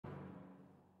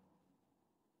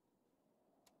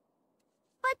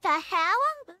What the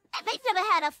hell? They've never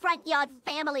had a front yard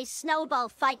family snowball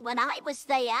fight when I was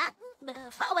there.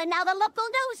 Oh, and now the local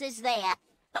news is there.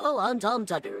 Oh, I'm Tom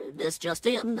Tucker. This just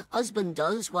in. Husband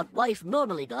does what wife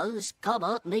normally does,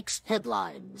 comma, makes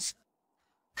headlines.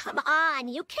 Come on,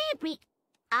 you can't be...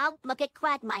 Oh, look at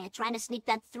Quagmire trying to sneak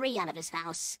that 3 out of his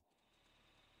house.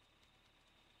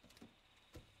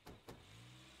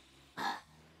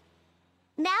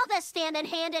 Now they're standing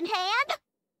hand in hand.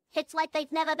 It's like they've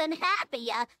never been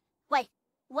happier. Wait,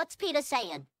 what's Peter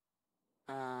saying?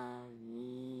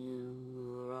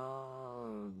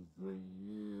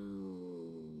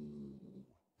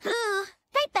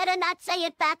 They better not say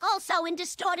it back also in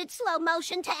distorted slow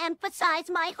motion to emphasize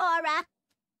my horror.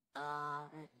 I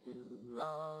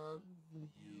love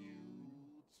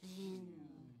you,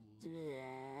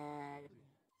 Dad.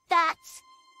 That's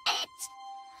it.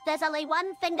 There's only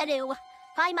one thing to do.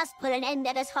 I must put an end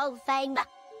to this whole thing.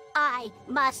 I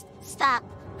must stop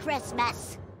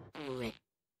Christmas.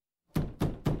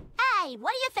 Hey,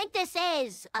 what do you think this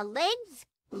is? A lids?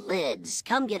 Lids.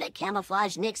 Come get a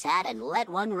camouflage Knicks hat and let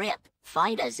one rip.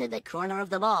 Find us in the corner of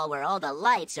the mall where all the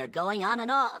lights are going on and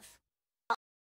off.